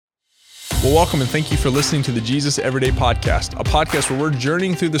Well, welcome and thank you for listening to the Jesus Everyday Podcast, a podcast where we're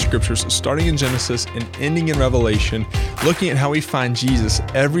journeying through the scriptures, starting in Genesis and ending in Revelation, looking at how we find Jesus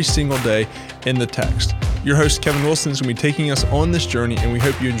every single day in the text. Your host, Kevin Wilson, is going to be taking us on this journey, and we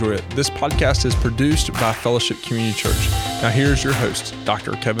hope you enjoy it. This podcast is produced by Fellowship Community Church. Now, here's your host,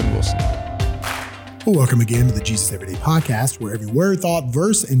 Dr. Kevin Wilson. Well, welcome again to the Jesus Everyday Podcast, where every word, thought,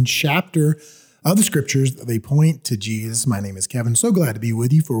 verse, and chapter of the scriptures, they point to Jesus. My name is Kevin. So glad to be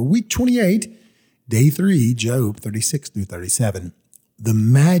with you for week 28, day 3, Job 36 through 37, the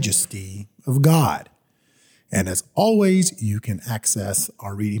Majesty of God. And as always, you can access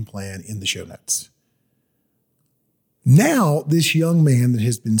our reading plan in the show notes. Now, this young man that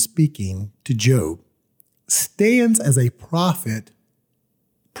has been speaking to Job stands as a prophet,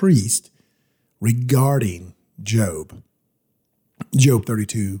 priest, regarding Job. Job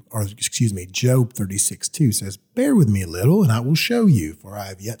 36:2 says, "Bear with me a little, and I will show you, for I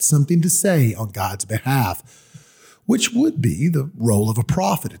have yet something to say on God's behalf," which would be the role of a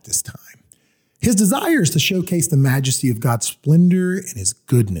prophet at this time. His desire is to showcase the majesty of God's splendor and his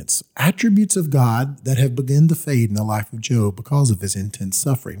goodness, attributes of God that have begun to fade in the life of Job because of his intense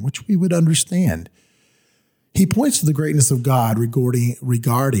suffering, which we would understand. He points to the greatness of God regarding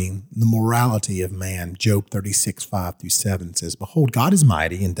the morality of man. Job 36:5-7 says, "Behold, God is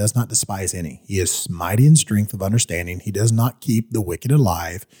mighty and does not despise any. He is mighty in strength of understanding. He does not keep the wicked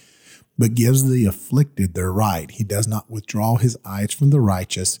alive, but gives the afflicted their right. He does not withdraw his eyes from the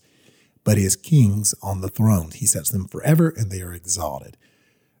righteous, but his kings on the throne. He sets them forever, and they are exalted."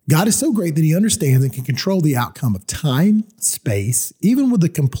 God is so great that he understands and can control the outcome of time, space, even with the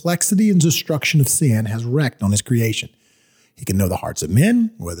complexity and destruction of sin has wreaked on his creation. He can know the hearts of men,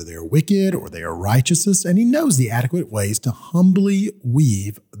 whether they are wicked or they are righteous, and he knows the adequate ways to humbly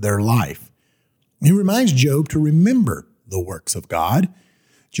weave their life. He reminds Job to remember the works of God.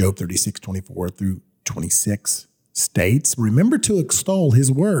 Job 36:24-26 states, "Remember to extol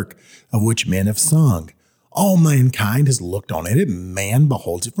his work, of which men have sung. All mankind has looked on it, and man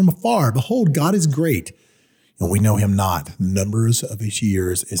beholds it from afar. Behold, God is great, and we know him not. The numbers of his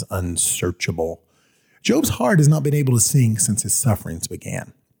years is unsearchable." Job's heart has not been able to sing since his sufferings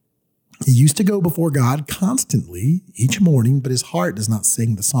began. He used to go before God constantly each morning, but his heart does not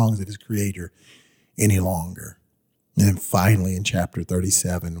sing the songs of his Creator any longer. And then finally, in chapter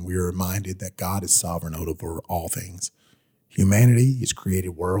 37, we are reminded that God is sovereign over all things. Humanity, his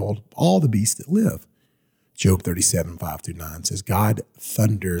created world, all the beasts that live. Job 37:5-9 says, "God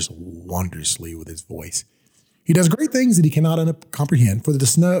thunders wondrously with his voice. He does great things that he cannot comprehend. For to the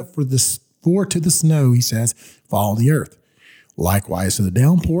snow, he says, fall on the earth. Likewise to the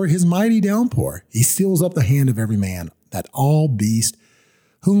downpour, his mighty downpour. He seals up the hand of every man, that all beasts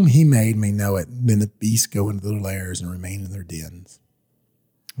whom he made may know it. Then the beasts go into their lairs and remain in their dens."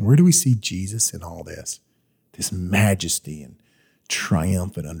 Where do we see Jesus in all this? This majesty and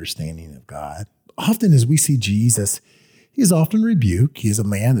triumphant understanding of God. Often as we see Jesus, he is often rebuked. He is a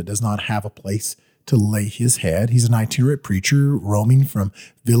man that does not have a place to lay his head. He's an itinerant preacher roaming from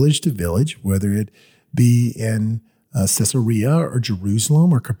village to village, whether it be in Caesarea or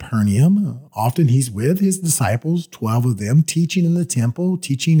Jerusalem or Capernaum. Often he's with his disciples, 12 of them, teaching in the temple,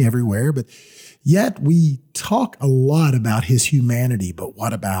 teaching everywhere. But yet we talk a lot about his humanity, but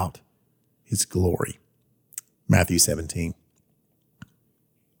what about his glory? Matthew 17.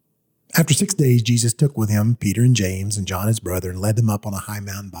 After 6 days, Jesus took with him Peter and James and John his brother and led them up on a high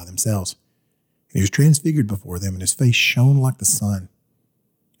mountain by themselves. And he was transfigured before them, and his face shone like the sun.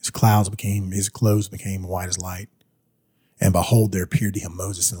 His clothes became white as light. And behold, there appeared to him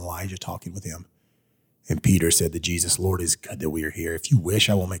Moses and Elijah talking with him. And Peter said to Jesus, "Lord, it is good that we are here. If you wish,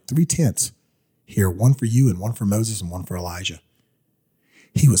 I will make 3 tents here, one for you and one for Moses and one for Elijah."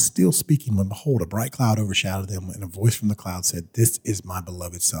 He was still speaking when, behold, a bright cloud overshadowed them, and a voice from the cloud said, "This is my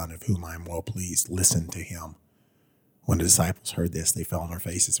beloved Son, of whom I am well pleased. Listen to him." When the disciples heard this, they fell on their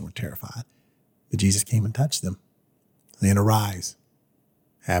faces and were terrified. But Jesus came and touched them, saying, "Arise,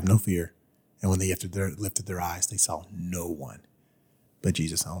 have no fear." And when they lifted their eyes, they saw no one but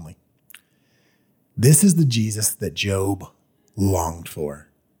Jesus only. This is the Jesus that Job longed for,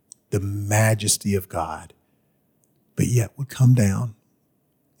 the majesty of God, but yet would come down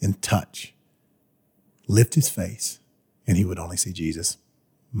and touch, lift his face, and he would only see Jesus.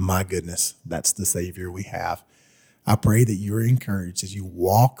 My goodness, that's the Savior we have. I pray that you're encouraged as you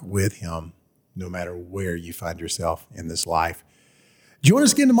walk with him, no matter where you find yourself in this life. Join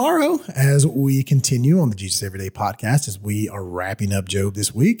us again tomorrow as we continue on the Jesus Everyday Podcast, as we are wrapping up Job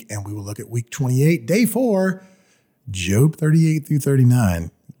this week, and we will look at week 28, day 4, Job 38 through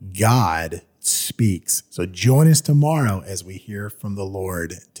 39. God speaks. speaks. So join us tomorrow as we hear from the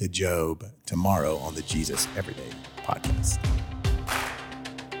Lord to Job tomorrow on the Jesus Everyday Podcast.